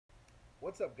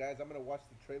What's up, guys? I'm gonna watch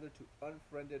the trailer to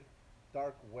Unfriended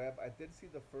Dark Web. I did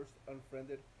see the first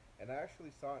Unfriended, and I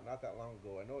actually saw it not that long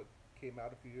ago. I know it came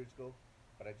out a few years ago,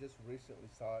 but I just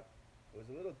recently saw it. It was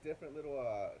a little different, little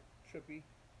trippy.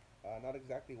 Not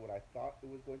exactly what I thought it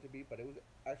was going to be, but it was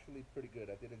actually pretty good.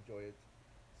 I did enjoy it.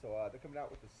 So they're coming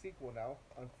out with a sequel now,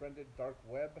 Unfriended Dark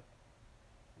Web.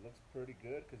 Looks pretty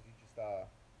good because you just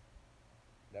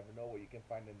never know what you can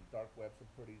find in the dark web. Some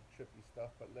pretty trippy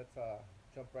stuff. But let's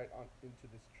jump right on into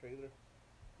this trailer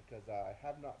because I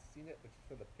have not seen it, but just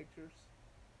from the pictures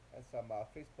and some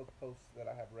Facebook posts that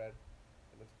I have read,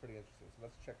 it looks pretty interesting. So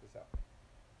let's check this out.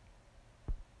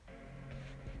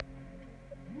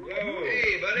 Whoa.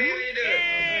 Hey, buddy, how you doing?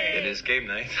 Hey. It is game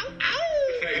night. Ow,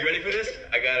 ow! Are you ready for this?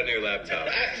 I got a new laptop.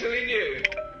 Actually new.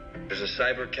 There's a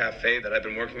cyber cafe that I've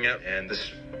been working at, and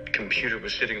this computer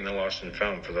was sitting in the lost and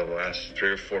found for the last 3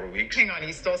 or 4 weeks. Hang on,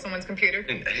 you stole someone's computer?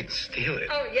 I didn't steal it.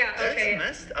 Oh, yeah, okay.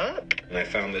 That's messed up. And I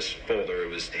found this folder. It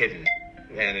was hidden,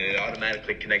 and it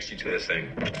automatically connects you to this thing.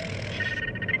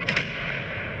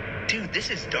 Dude, this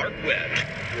is dark web.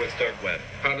 What's dark web?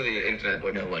 Part of the internet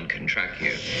where no one can track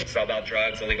you. It's all about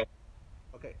drugs, illegal.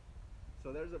 Okay,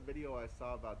 so there's a video I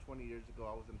saw about 20 years ago.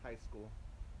 I was in high school,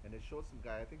 and it shows some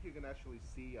guy. I think you can actually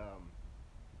see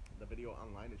the video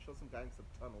online. It shows some guy in some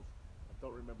tunnels. I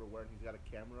don't remember where. And he's got a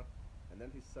camera, and then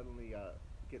he suddenly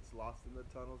gets lost in the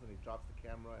tunnels, and he drops the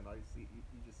camera, and all you see,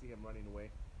 you just see him running away.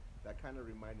 That kind of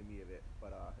reminded me of it.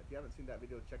 But if you haven't seen that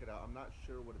video, check it out. I'm not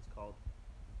sure what it's called.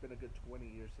 It's been a good 20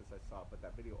 years since I saw it, but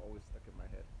that video always stuck in my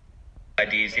head.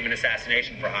 IDs, even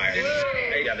assassination for hire.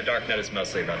 Yeah, the dark net is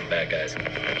mostly about the bad guys.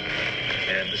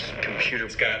 And this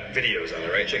computer's got videos on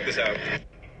it, right? Check this out.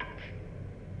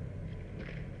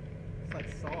 It's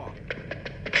like Saw.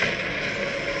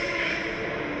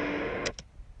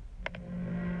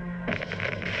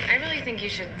 I really think you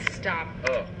should stop.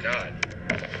 Oh, God.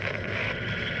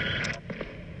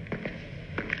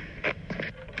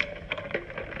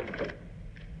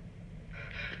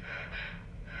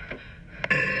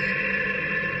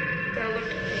 That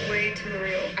looked way too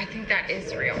real. I think that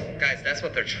is real. Guys, that's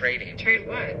what they're trading. Trade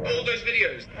what? All those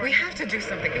videos. We have to do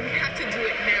something, and we have to do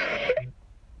it now.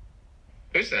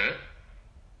 Who's that?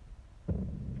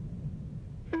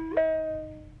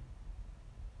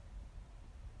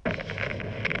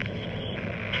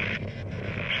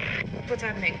 What's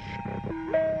happening?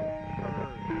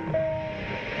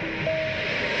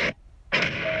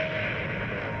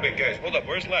 Wait, guys, hold up.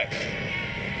 Where's Lex?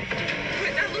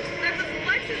 Wait, that's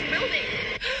Lex's building.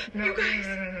 No, you guys.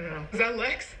 No. Is that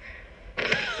Lex?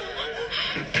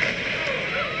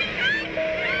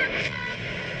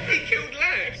 He killed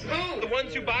Lex. Who? The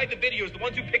ones who buy the videos, the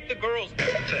ones who pick the girls. What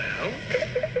the hell?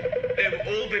 They've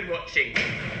all been watching.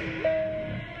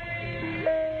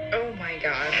 Oh my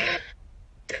God.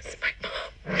 That's my mom.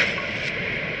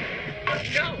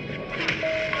 No.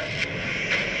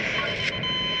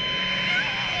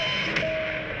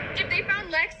 If they found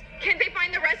Lex, can they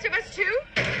find the rest of us too?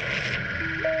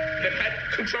 They've had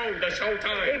control this whole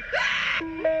time.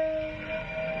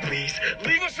 Please,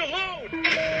 leave us alone!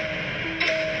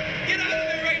 Get out of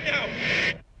there right now!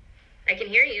 I can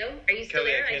hear you. Are you still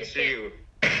Kelly, there? I can't just see you.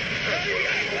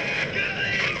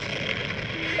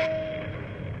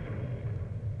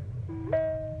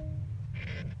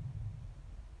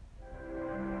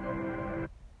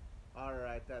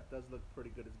 Alright, that does look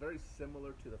pretty good. It's very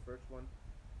similar to the first one.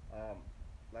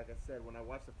 Like I said, when I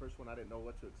watched the first one, I didn't know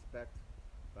what to expect.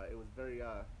 But it was very,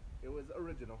 it was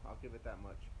original. I'll give it that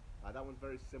much. That one's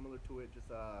very similar to it, just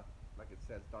like it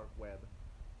says, Dark Web.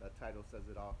 The title says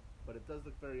it all. But it does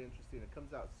look very interesting. It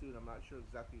comes out soon. I'm not sure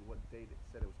exactly what date it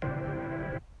said it was coming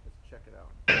out. Let's check it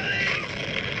out.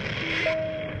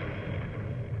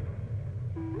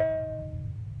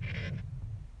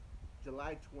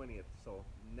 July 20th, so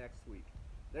next week.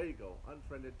 There you go,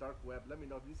 Unfriended Dark Web. Let me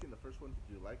know if you've seen the first one.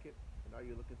 Did you like it? And are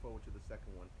you looking forward to the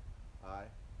second one?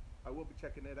 I will be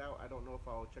checking it out. I don't know if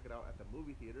I'll check it out at the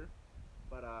movie theater,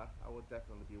 but I will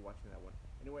definitely be watching that one.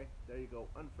 Anyway, there you go,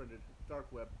 Unfriended Dark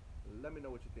Web. Let me know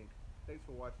what you think. Thanks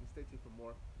for watching. Stay tuned for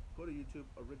more. Go to YouTube,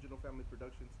 Original Family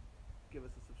Productions. Give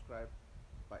us a subscribe.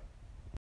 Bye.